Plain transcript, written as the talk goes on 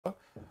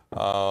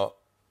Uh,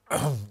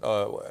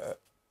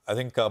 I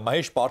think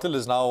Mahesh Patil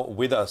is now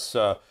with us,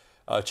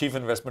 Chief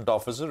Investment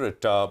Officer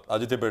at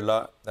Aditya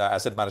Birla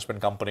Asset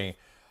Management Company.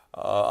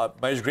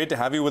 Mahesh, great to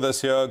have you with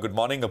us here. Good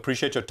morning.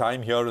 Appreciate your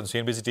time here on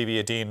CNBC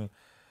TV18.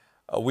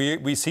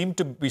 We seem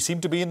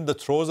to be in the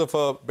throes of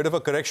a bit of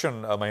a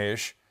correction,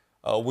 Mahesh,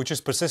 which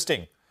is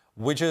persisting,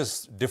 which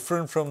is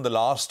different from the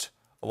last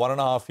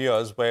 1.5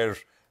 years, where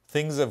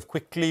things have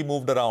quickly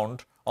moved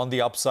around on the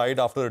upside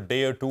after a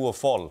day or two of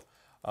fall.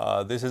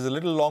 This is a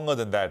little longer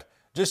than that.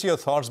 Just your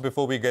thoughts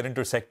before we get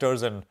into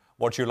sectors and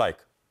what you like.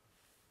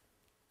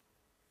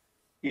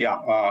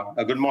 Yeah,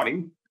 good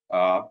morning.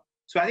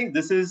 So I think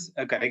this is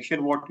a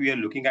correction. What we are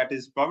looking at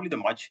is probably the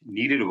much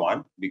needed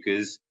one,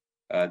 because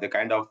the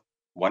kind of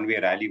one-way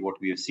rally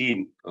what we have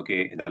seen,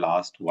 okay, in the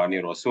last 1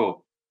 year or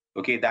so,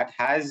 okay, that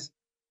has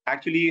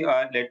actually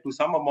led to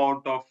some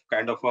amount of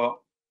kind of a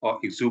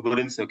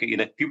exuberance, okay, in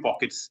a few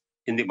pockets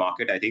in the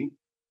market, I think,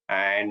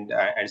 and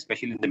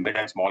especially in the mid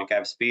and small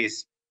cap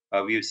space,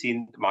 we have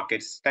seen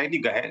markets slightly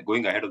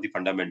going ahead of the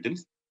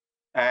fundamentals.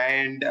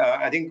 And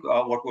I think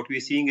what we're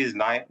seeing is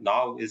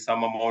now is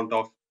some amount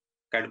of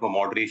kind of a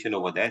moderation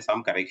over there,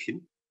 some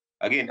correction.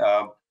 Again,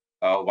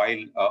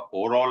 while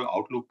overall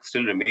outlook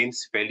still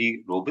remains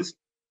fairly robust,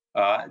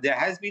 there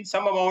has been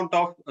some amount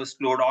of a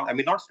slowdown. I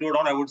mean, not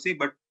slowdown, I would say,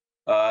 but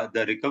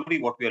the recovery,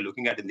 what we are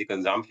looking at in the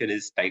consumption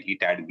is slightly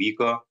tad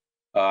weaker.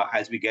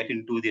 As we get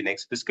into the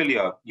next fiscal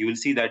year, you will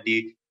see that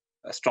the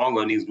strong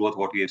earnings growth,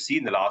 what we have seen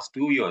in the last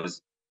 2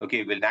 years,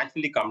 okay, will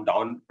naturally come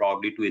down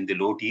probably to in the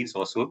low teens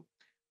or so.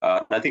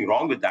 Nothing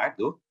wrong with that,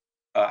 though.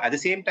 At the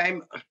same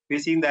time, we're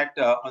seeing that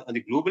on the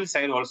global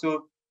side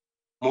also,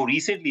 more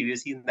recently, we've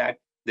seen that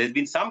there's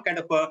been some kind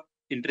of a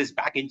interest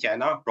back in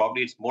China.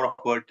 Probably it's more of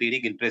a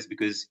trading interest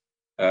because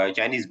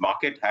Chinese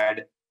market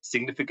had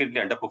significantly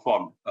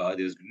underperformed.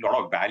 There's a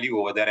lot of value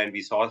over there, and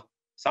we saw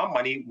some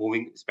money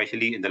moving,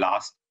 especially in the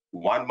last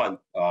 1 month.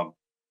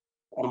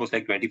 Almost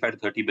like $25 to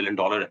 $30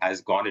 billion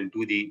has gone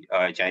into the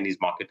Chinese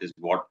market, is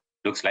what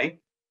looks like.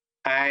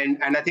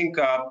 And I think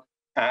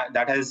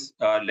that has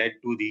led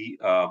to the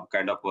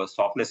kind of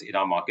softness in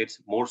our markets,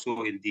 more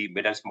so in the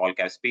mid and small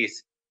cap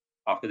space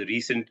after the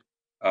recent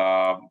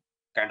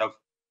kind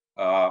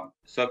of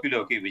circular,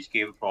 okay, which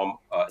came from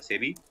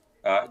SEBI.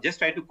 Just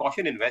trying to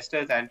caution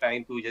investors and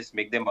trying to just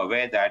make them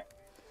aware that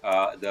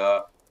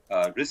the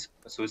risk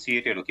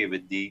associated, okay,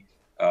 with the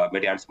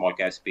mid and small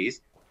cap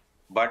space.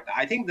 But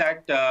I think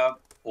that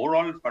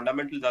overall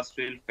fundamentals are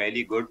still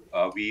fairly good.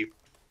 We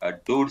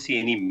don't see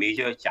any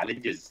major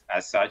challenges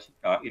as such.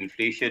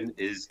 Inflation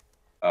is,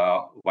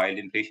 while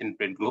inflation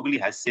print globally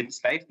has since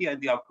slightly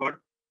at the upward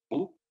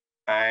move,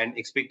 and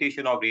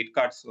expectation of rate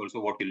cuts, also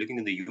what we're looking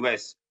in the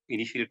US,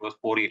 initially it was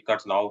 4 rate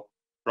cuts. Now,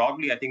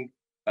 probably I think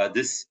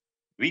this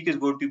week is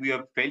going to be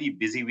a fairly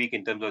busy week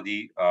in terms of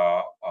the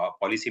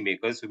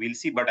policymakers. So we'll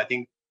see, but I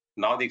think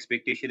now the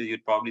expectation is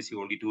you'd probably see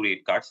only 2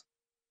 rate cuts.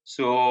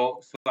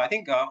 So I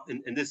think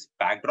in this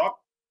backdrop,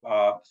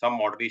 some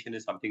moderation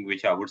is something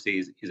which I would say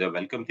is a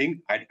welcome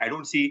thing. I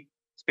don't see,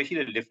 especially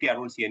at Nifty, I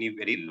don't see any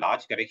very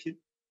large correction.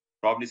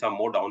 Probably some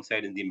more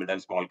downside in the mid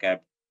and small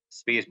cap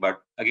space.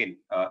 But again,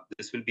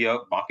 this will be a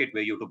market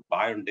where you have to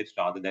buy on dips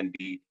rather than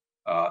be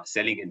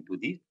selling into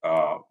the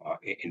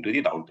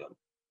downturn.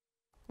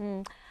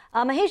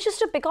 Mahesh, just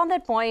to pick on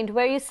that point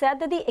where you said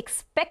that the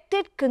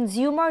expected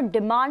consumer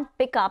demand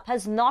pickup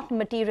has not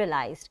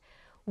materialized.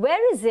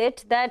 Where is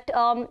it that,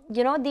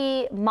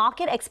 the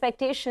market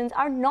expectations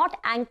are not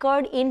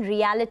anchored in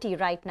reality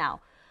right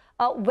now?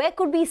 Where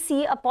could we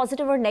see a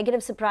positive or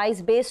negative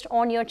surprise based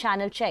on your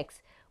channel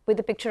checks with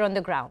the picture on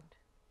the ground?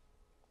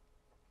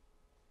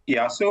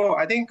 Yeah, so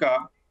I think,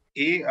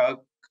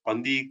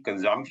 on the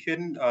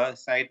consumption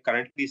side,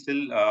 currently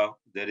still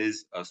there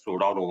is a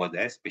slowdown over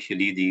there,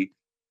 especially the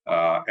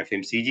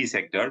FMCG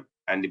sector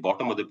and the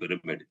bottom of the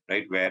pyramid,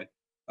 right, where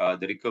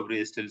the recovery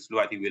is still slow.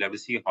 I think we'll have to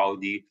see how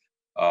the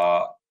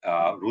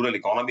rural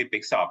economy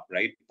picks up,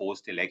 right,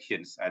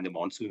 post-elections and the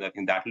monsoon. I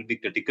think that will be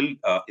critical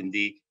in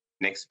the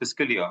next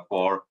fiscal year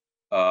for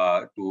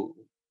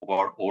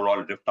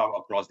overall drift up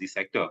across the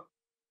sector.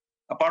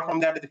 Apart from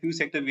that, in the few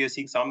sectors, we are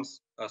seeing some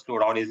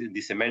slowdown. Is in the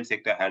cement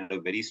sector had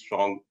a very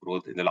strong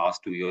growth in the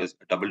last 2 years,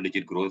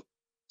 double-digit growth.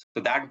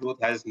 So that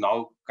growth has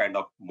now kind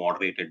of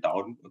moderated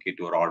down, okay,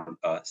 to around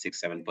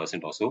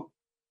 6-7% or so.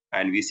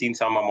 And we've seen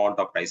some amount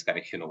of price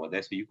correction over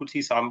there. So you could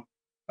see some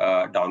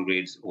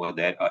downgrades over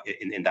there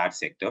in that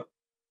sector.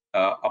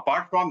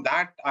 Apart from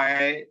that,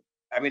 I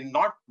mean,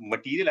 not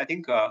material. I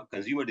think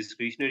consumer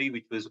discretionary,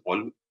 which was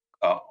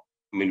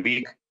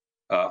weak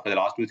for the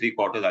last 2-3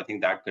 quarters, I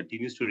think that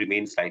continues to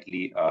remain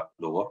slightly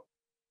lower.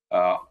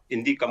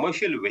 In the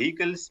commercial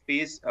vehicle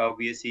space,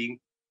 we are seeing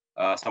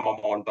some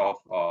amount of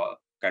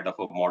kind of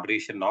a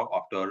moderation now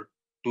after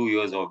 2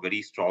 years of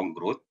very strong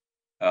growth.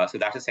 So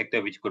that's a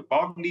sector which could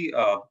probably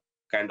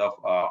kind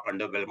of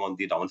underwhelm on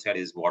the downside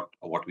is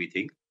what we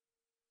think.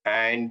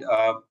 And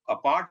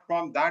apart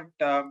from that,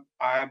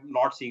 I'm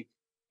not seeing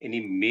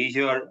any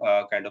major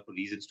kind of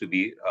reasons to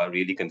be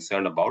really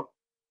concerned about.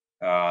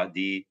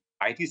 The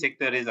IT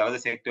sector is another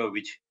sector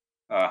which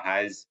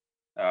has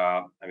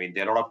I mean,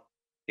 there are a lot of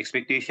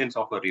expectations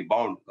of a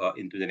rebound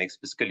into the next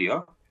fiscal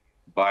year,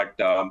 but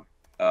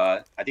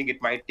I think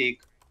it might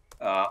take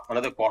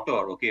another quarter,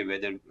 okay,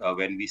 whether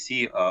when we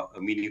see a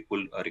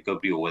meaningful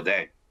recovery over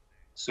there.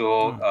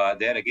 So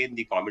there again,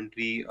 the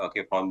commentary,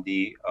 okay, from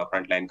the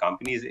frontline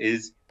companies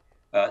is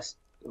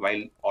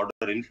while order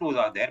inflows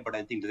are there, but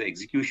I think the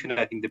execution,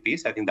 I think the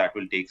pace, I think that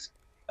will take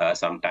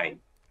some time.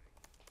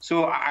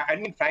 So I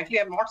mean, frankly,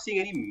 I'm not seeing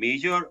any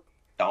major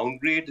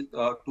downgrade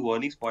to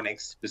earnings for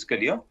next fiscal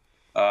year,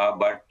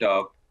 but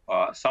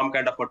some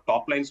kind of a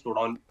top line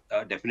slowdown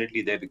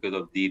definitely there because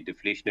of the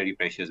deflationary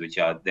pressures which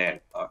are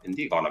there in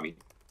the economy.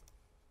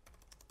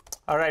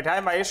 All right. Hi,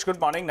 Mahesh. Good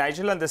morning.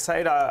 Nigel on this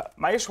side.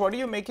 Mahesh, what are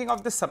you making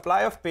of the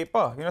supply of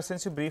paper? You know,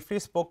 since you briefly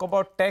spoke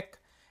about tech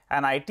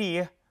and IT,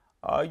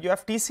 you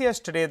have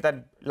TCS today,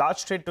 that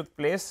large trade took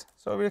place.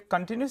 So we're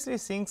continuously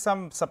seeing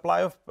some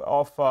supply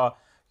of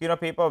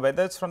paper,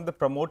 whether it's from the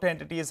promoter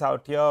entities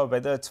out here,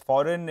 whether it's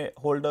foreign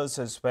holders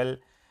as well.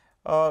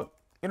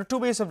 Two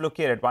ways of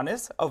looking at it. One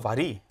is a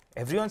worry.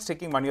 Everyone's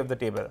taking money off the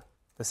table.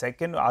 The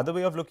second, other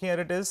way of looking at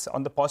it is,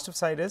 on the positive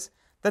side, is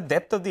the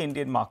depth of the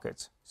Indian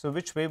markets. So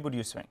which way would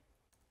you swing?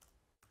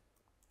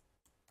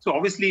 So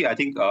obviously, I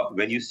think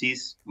when you see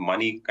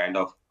money kind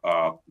of,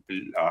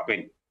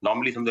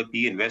 normally some of the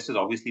PE investors,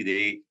 obviously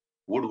they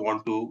would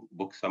want to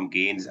book some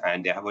gains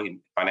and they have a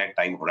finite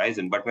time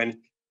horizon. But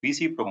when we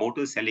see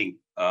promoters selling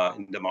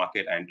in the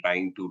market and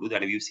trying to do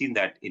that, and we've seen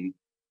that in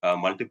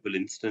multiple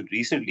instances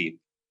recently.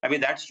 I mean,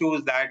 that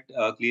shows that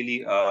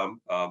clearly,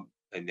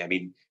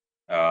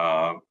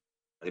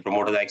 the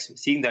promoters are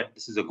seeing that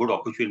this is a good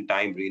opportune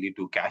time really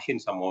to cash in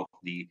some of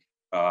the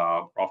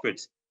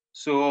profits.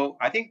 So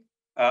I think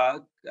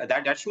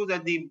that shows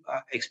that the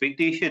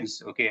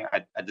expectations, okay,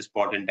 at this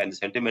point in time, the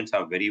sentiments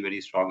are very,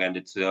 very strong, and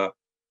it's a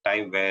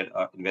time where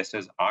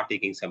investors are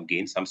taking some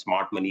gains. Some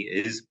smart money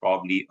is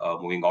probably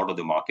moving out of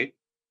the market,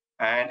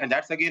 and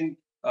that's again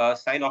a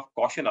sign of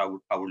caution. I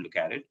would look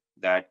at it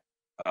that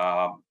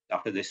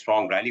after this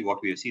strong rally,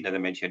 what we have seen, as I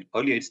mentioned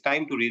earlier, it's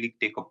time to really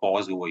take a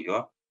pause over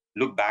here,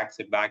 look back,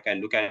 sit back,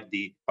 and look at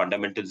the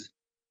fundamentals.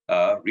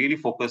 Really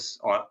focus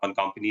on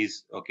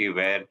companies, okay,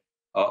 where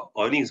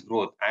earnings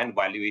growth and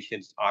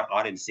valuations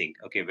are in sync.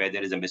 Okay, where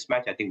there is a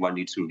mismatch, I think one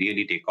needs to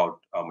really take out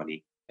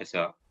money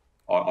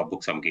or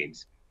book some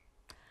gains.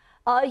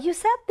 You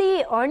said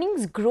the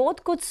earnings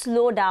growth could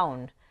slow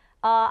down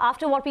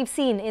after what we've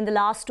seen in the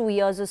last 2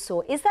 years or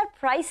so. Is that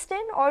priced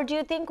in, or do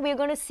you think we're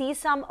going to see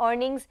some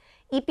earnings,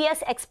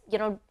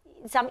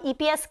 some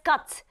EPS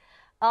cuts,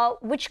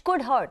 which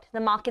could hurt the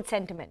market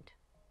sentiment?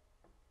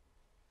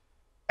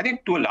 I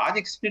think to a large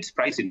extent it's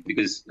priced in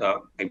because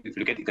if you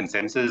look at the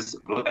consensus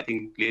growth, I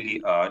think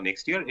clearly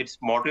next year it's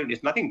moderate.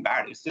 It's nothing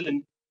bad. It's still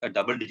in a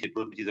double-digit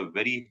growth, which is a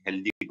very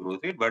healthy growth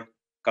rate. But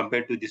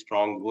compared to the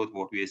strong growth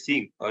what we are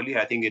seeing earlier,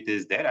 I think it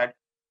is there.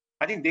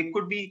 I think there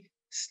could be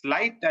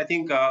slight. I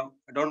think I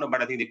don't know,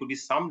 but I think there could be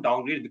some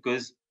downgrade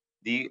because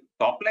the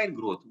top-line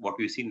growth what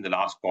we've seen in the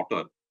last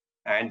quarter,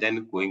 and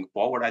then going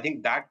forward, I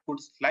think that could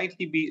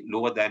slightly be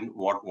lower than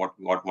what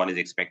one is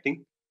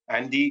expecting,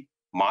 and the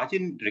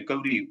margin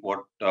recovery,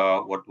 what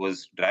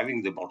was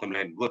driving the bottom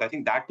line growth, I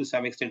think that to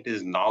some extent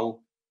is now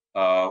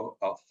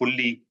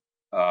fully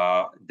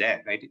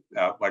there, right?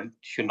 One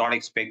should not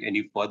expect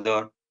any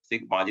further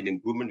margin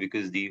improvement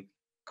because the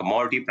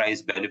commodity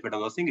price benefit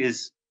of those things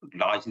is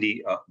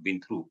largely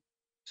been through.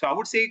 So I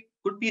would say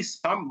could be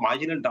some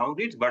marginal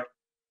downgrades, but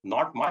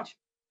not much.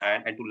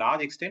 And to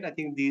large extent, I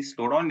think the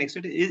slowdown next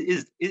year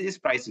is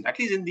priced in, at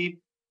least in the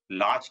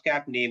large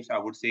cap names. I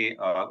would say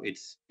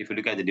it's, if you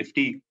look at the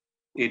Nifty,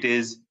 it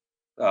is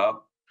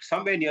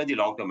somewhere near the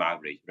long-term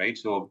average, right?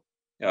 So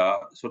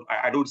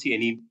I don't see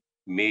any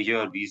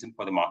major reason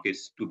for the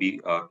markets to be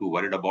too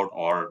worried about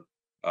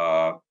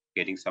or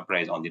getting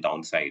surprised on the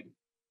downside.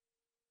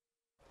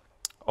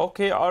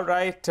 Okay, all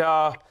right.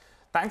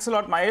 Thanks a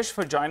lot, Mahesh,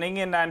 for joining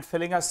in and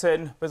filling us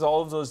in with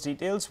all of those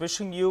details.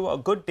 Wishing you a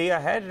good day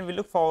ahead, and we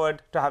look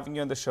forward to having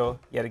you on the show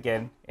yet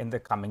again in the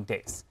coming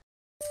days.